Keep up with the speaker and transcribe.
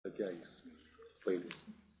क्या है इस पहले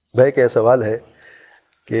से? भाई का सवाल है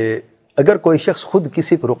कि अगर कोई शख्स खुद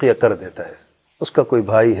किसी पर रुक़िया कर देता है, उसका कोई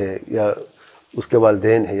भाई है या उसके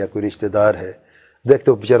वालिदैन है या कोई रिश्तेदार है,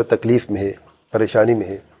 देखते हो बेचारा तकलीफ़ में है, परेशानी में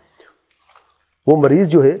है, वो मरीज़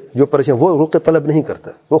जो है जो परेशान, वो रुक़िया तलब नहीं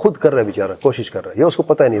करता, वो खुद कर रहा है बेचारा, कोशिश कर रहा है, या उसको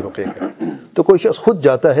पता ही नहीं रुक़िया का, तो कोई शख्स खुद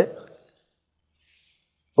जाता है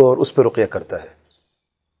और उस पर रुक़िया करता है,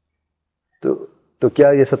 तो क्या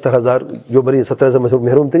ये 70,000 जो मरीज़ 70,000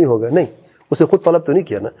 महरूम तो नहीं होगा? नहीं, उसे खुद तलब तो नहीं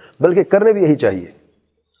किया ना, बल्कि करने भी यही चाहिए।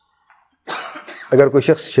 अगर कोई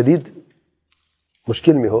शख्स शदीद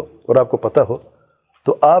मुश्किल में हो और आपको पता हो,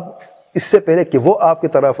 तो आप इससे पहले कि वो आपकी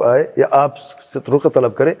तरफ आए या आप रुक़िया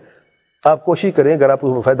तलब करें, आप कोशिश करें अगर आप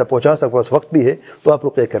उसको फ़ायदा पहुँचा सको, वक्त भी है तो आप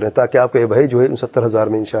रुक़िया करें, ताकि आपका ये भाई जो है उन 70,000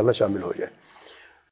 में इंशाअल्लाह शामिल हो जाए।